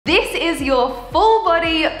is your full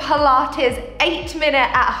body Pilates 8-minute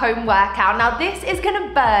at-home workout. Now this is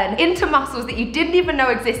gonna burn into muscles that you didn't even know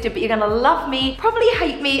existed, but you're gonna love me, probably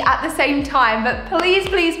hate me at the same time, but please,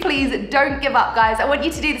 please, please don't give up, guys. I want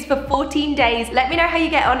you to do this for 14 days. Let me know how you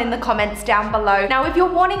get on in the comments down below. Now, if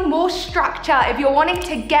you're wanting more structure, if you're wanting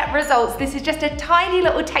to get results, this is just a tiny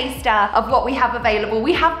little taster of what we have available.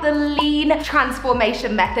 We have the lean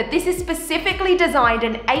transformation method. This is specifically designed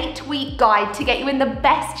an 8-week guide to get you in the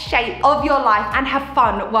best shape of your life and have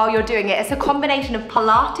fun while you're doing it. It's a combination of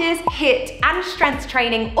Pilates, HIIT, and strength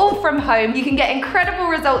training, all from home. You can get incredible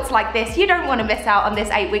results like this. You don't want to miss out on this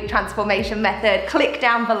 8-week transformation method. Click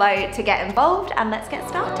down below to get involved, and let's get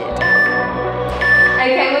started.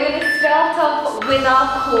 Okay, we're gonna start off with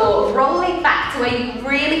our core, rolling back to where you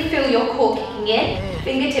really feel your core kicking in.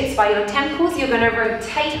 Fingertips by your temples. You're gonna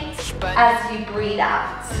rotate as you breathe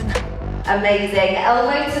out. Amazing.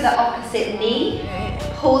 Elbow to the opposite knee.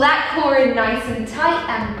 Pull that core in nice and tight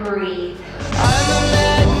and breathe. I'm a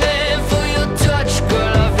madman for your touch,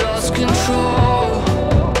 girl, I've lost control.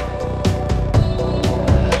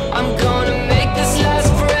 I'm gonna make this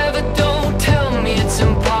last forever, don't tell me it's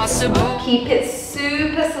impossible. Keep it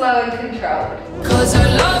super slow and controlled. Cause I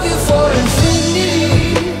love you for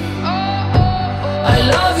infinity. I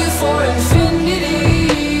love you for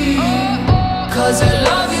infinity. Cause I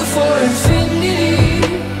love you for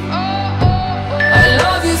infinity. I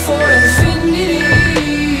love you for infinity.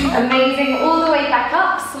 Amazing, all the way back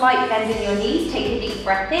up, slight bend in your knees, take a deep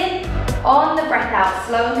breath in. On the breath out,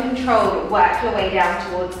 slow and controlled, work your way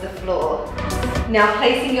down towards the floor. Now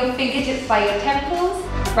placing your fingertips by your temples,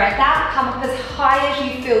 breath out, come up as high as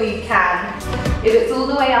you feel you can. If it's all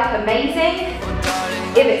the way up, amazing.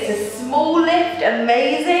 If it's a small lift,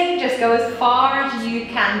 amazing. Just go as far as you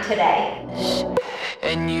can today.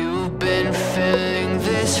 And you've been feeling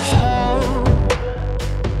this hole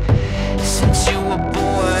since you were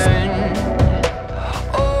born.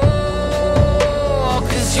 Oh,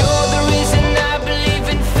 cause you're the reason I believe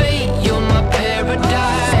in fate. You're my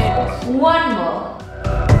paradise. One more.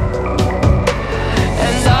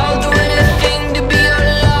 And I'll do anything to be your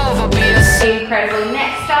love. I'll be a Incredible.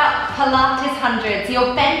 Next up, Pilates 100. So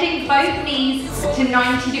you're bending both knees to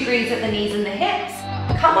 90 degrees at the knees and the hips.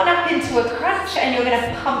 Come on up into a crunch and you're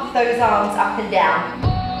gonna pump those arms up and down.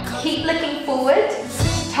 Keep looking forward,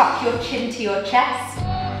 tuck your chin to your chest,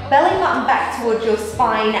 belly button back towards your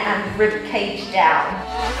spine and rib cage down.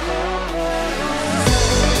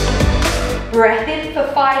 Breath in for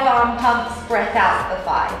 5 arm pumps, breath out for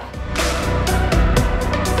 5.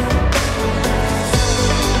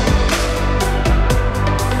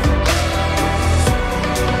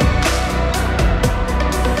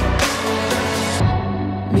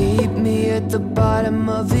 at the bottom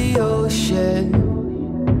of the ocean,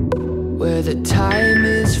 where the time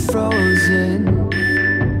is frozen.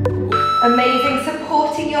 Amazing,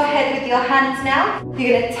 supporting your head with your hands now.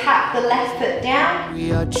 You're gonna tap the left foot down,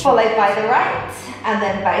 followed by the right, and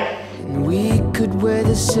then both. And we could wear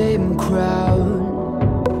the same crown.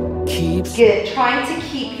 Good, trying to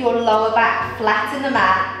keep your lower back flat in the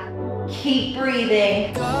mat. Keep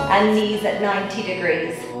breathing, and knees at 90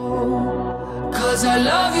 degrees. 'Cause I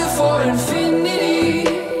love you for infinity.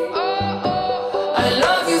 I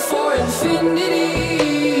love you for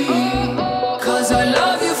infinity. 'Cause I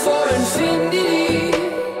love you for infinity.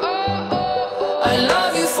 I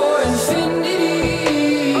love you for infinity.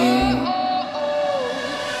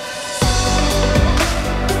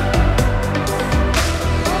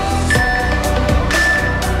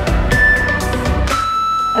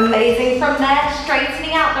 Amazing. From there,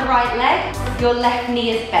 straightening out the right leg, your left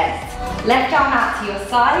knee is bent. Left arm out to your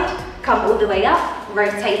side, come all the way up,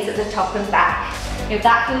 rotate at the top and back. If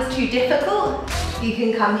that feels too difficult, you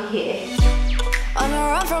can come here. On a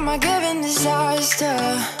run from my given disaster,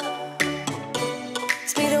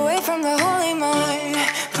 speed away from the holy mind,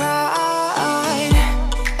 pride.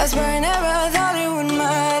 I swear I never thought it would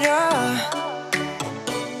matter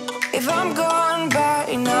if I'm gone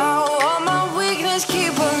by now. All my weakness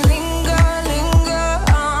keep on linger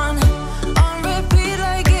on repeat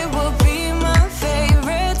like it will be my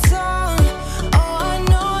favorite song. Oh, I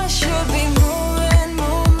know I should be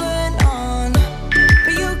moving on,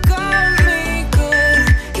 but you got me good,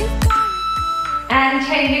 you got me. And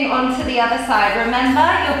changing onto the other side. Remember,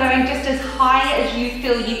 you're going just as high as you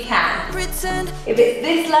feel you can. Pretend If it's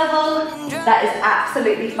this level, that is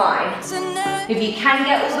absolutely fine. If you can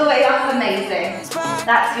get all the way up, amazing.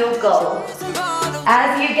 That's your goal.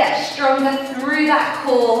 As you get stronger through that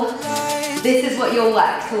core, this is what you'll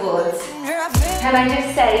work towards. Can I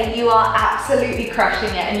just say, you are absolutely crushing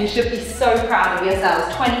it and you should be so proud of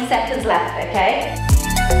yourselves. 20 seconds left, okay?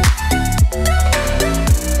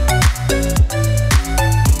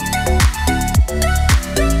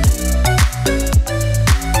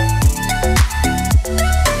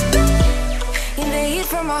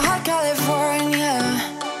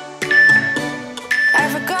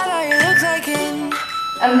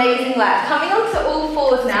 Amazing work. Coming onto all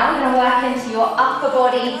fours now, we're gonna work into your upper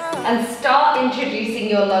body and start introducing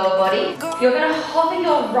your lower body. You're gonna hover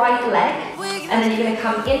your right leg and then you're gonna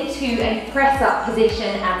come into a press up position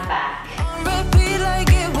and back.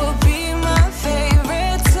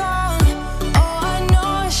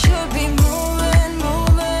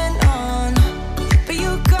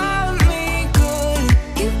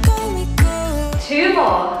 Two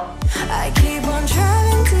more. I keep on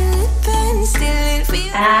trying to depend, still it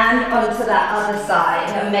feels. And onto that other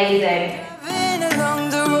side. Amazing. Been along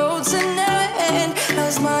the road to never end.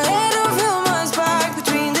 Lost my head over my back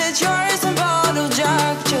between the jars and bottle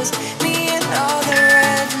jack. Just me and all the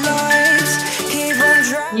red lights. Keep on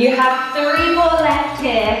driving. You have 3 more left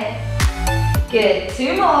here. Good.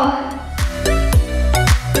 2 more.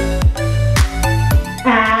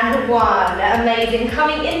 And 1. Amazing.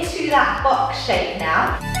 Coming into that box shape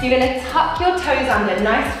now. You're going to tuck your toes under,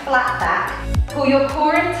 nice flat back. Pull your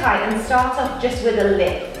core in tight and start off just with a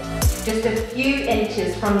lift. Just a few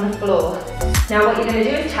inches from the floor. Now what you're going to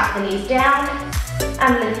do is tap the knees down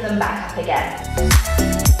and lift them back up again.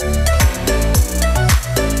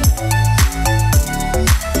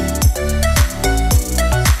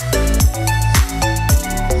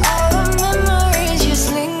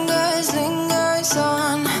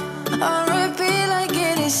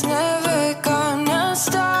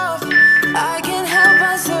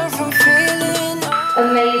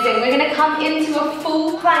 Amazing. We're going to come into a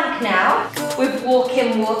full plank now with walk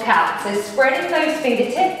in, walk out. So spreading those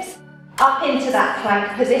fingertips up into that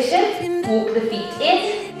plank position. Walk the feet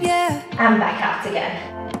in and back out again.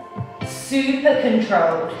 Super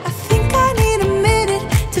controlled. I think I need a minute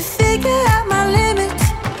to figure out my limits.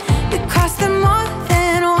 You cross them more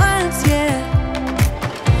than once, yeah.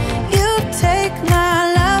 You take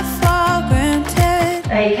my love for granted.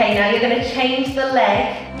 Okay, now you're going to change the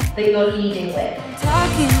leg that you're leading with.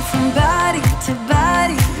 Talking from body to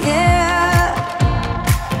body, yeah.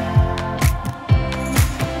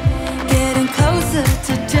 Getting closer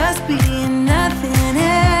to just being nothing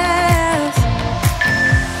else.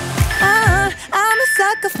 I'm a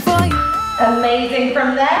sucker for you. Amazing.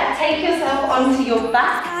 From there, take yourself onto your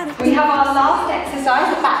back. We have our last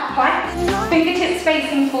exercise, the back plank. Fingertips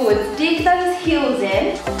facing forwards. Dig those heels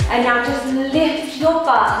in. And now just lift your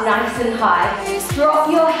butt nice and high. Drop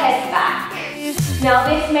your head back. Now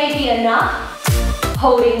this may be enough.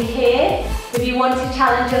 Holding here. If you want to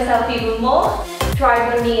challenge yourself even more,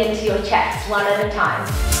 drive your knee into your chest, one at a time.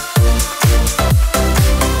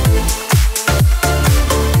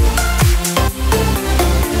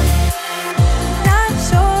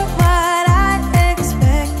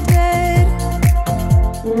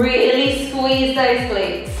 Really squeeze those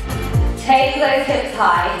glutes. Take those hips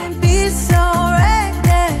high. Be so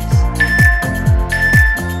reckless.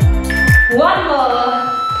 One more.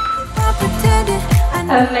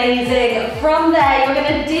 Amazing. From there, you're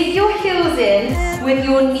going to dig your heels in with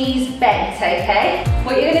your knees bent, okay?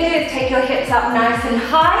 What you're going to do is take your hips up nice and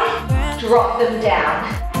high, drop them down.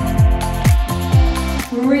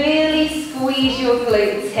 Really squeeze your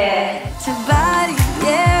glutes here.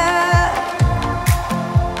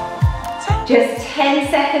 Just 10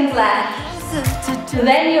 seconds left,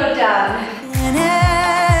 then you're done.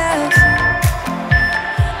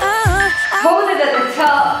 Hold it at the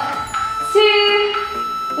top,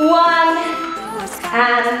 2, 1,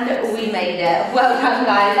 and we made it. Well done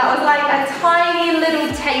guys, that was like a tiny little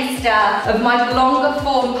taster of my longer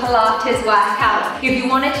form Pilates workout. If you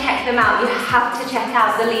want to check them out, you have to check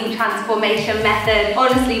out the Lean Transformation Method.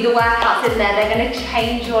 Honestly, the workouts in there, they're going to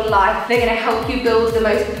change your life. They're going to help you build the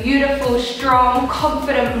most beautiful, strong,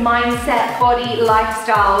 confident mindset, body,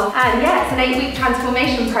 lifestyle. And yeah, it's an 8-week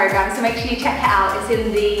transformation program, so make sure you check it out. It's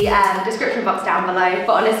in the description box down below.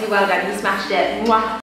 But honestly, well done, you smashed it. Mwah.